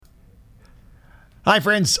Hi,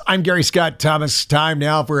 friends. I'm Gary Scott Thomas. Time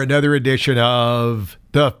now for another edition of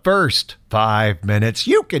The First 5 Minutes.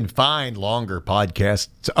 You can find longer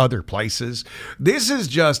podcasts other places. This is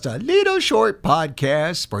just a little short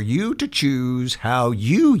podcast for you to choose how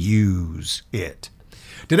you use it.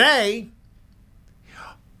 Today,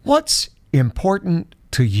 what's important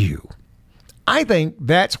to you? I think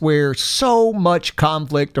that's where so much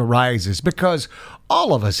conflict arises because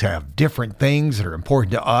all of us have different things that are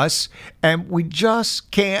important to us, and we just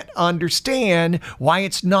can't understand why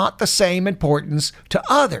it's not the same importance to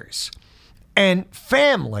others. And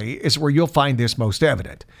family is where you'll find this most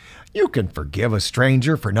evident. You can forgive a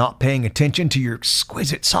stranger for not paying attention to your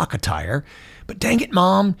exquisite sock attire, but dang it,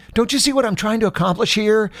 Mom, don't you see what I'm trying to accomplish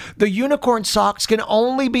here? The unicorn socks can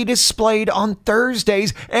only be displayed on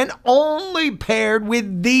Thursdays and only paired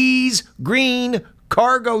with these green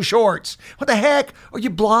cargo shorts. What the heck? Are you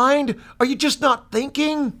blind? Are you just not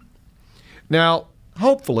thinking? Now,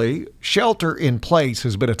 hopefully, shelter in place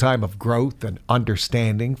has been a time of growth and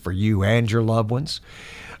understanding for you and your loved ones.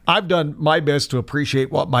 I've done my best to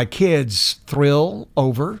appreciate what my kids thrill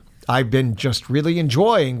over. I've been just really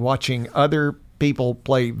enjoying watching other people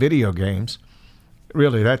play video games.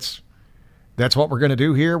 Really, that's what we're going to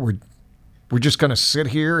do here. We're just going to sit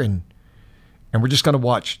here and we're just going to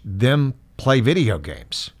watch them play video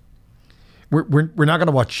games. We're not going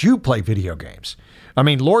to watch you play video games. I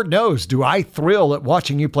mean, Lord knows, do I thrill at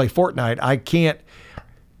watching you play Fortnite? I can't.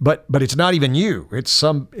 But it's not even you. It's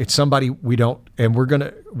somebody we don't. And we're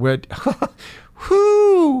gonna.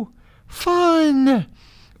 Whoo, fun.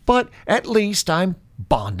 But at least I'm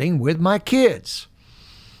bonding with my kids.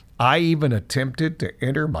 I even attempted to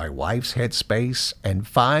enter my wife's headspace and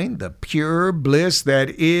find the pure bliss that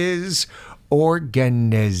is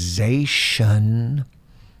organization.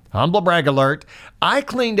 Humble brag alert. I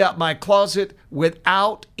cleaned out my closet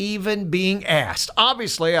without even being asked.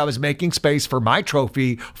 Obviously, I was making space for my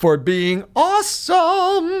trophy for being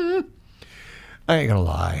awesome. I ain't gonna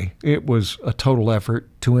lie. It was a total effort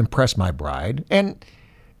to impress my bride. And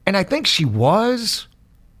I think she was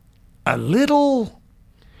a little...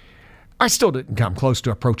 I still didn't come close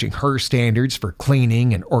to approaching her standards for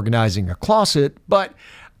cleaning and organizing a closet, but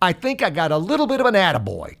I think I got a little bit of an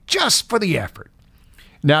attaboy just for the effort.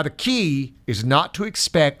 Now, the key is not to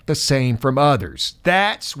expect the same from others.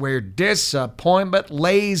 That's where disappointment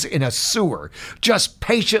lays in a sewer, just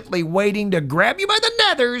patiently waiting to grab you by the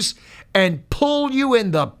nethers and pull you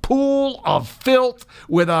in the pool of filth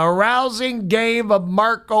with a rousing game of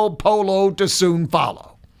Marco Polo to soon follow.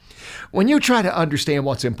 When you try to understand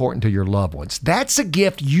what's important to your loved ones, that's a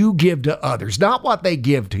gift you give to others, not what they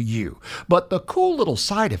give to you. But the cool little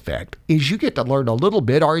side effect is you get to learn a little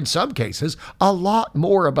bit, or in some cases, a lot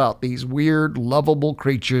more about these weird, lovable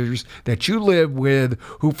creatures that you live with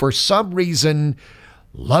who, for some reason,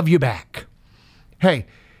 love you back. Hey,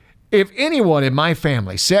 if anyone in my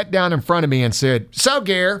family sat down in front of me and said, "So,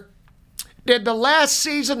 Gare, did the last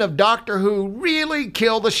season of Doctor Who really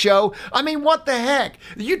kill the show? I mean, what the heck?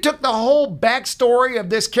 You took the whole backstory of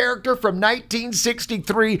this character from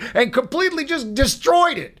 1963 and completely just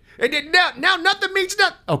destroyed it. And now nothing means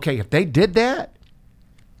nothing." Okay, if they did that,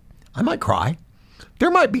 I might cry. There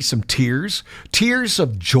might be some tears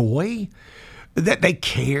of joy that they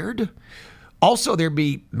cared. Also, there'd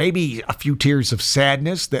be maybe a few tears of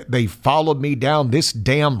sadness that they followed me down this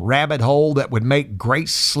damn rabbit hole that would make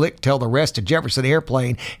Grace Slick tell the rest of Jefferson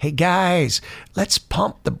Airplane, "Hey guys, let's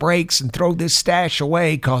pump the brakes and throw this stash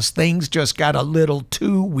away because things just got a little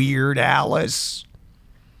too weird, Alice."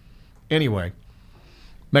 Anyway,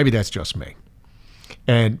 maybe that's just me.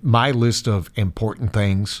 And my list of important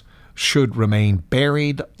things should remain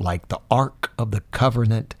buried like the Ark of the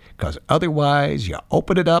Covenant, because otherwise you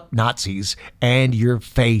open it up, Nazis, and your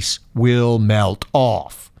face will melt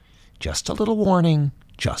off. Just a little warning,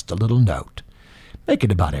 just a little note. Make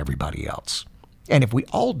it about everybody else. And if we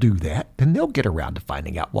all do that, then they'll get around to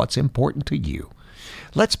finding out what's important to you.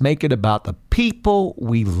 Let's make it about the people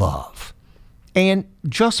we love. And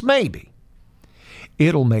just maybe,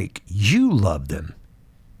 it'll make you love them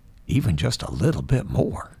even just a little bit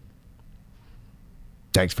more.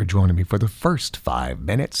 Thanks for joining me for the first 5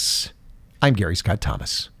 minutes. I'm Gary Scott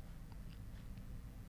Thomas.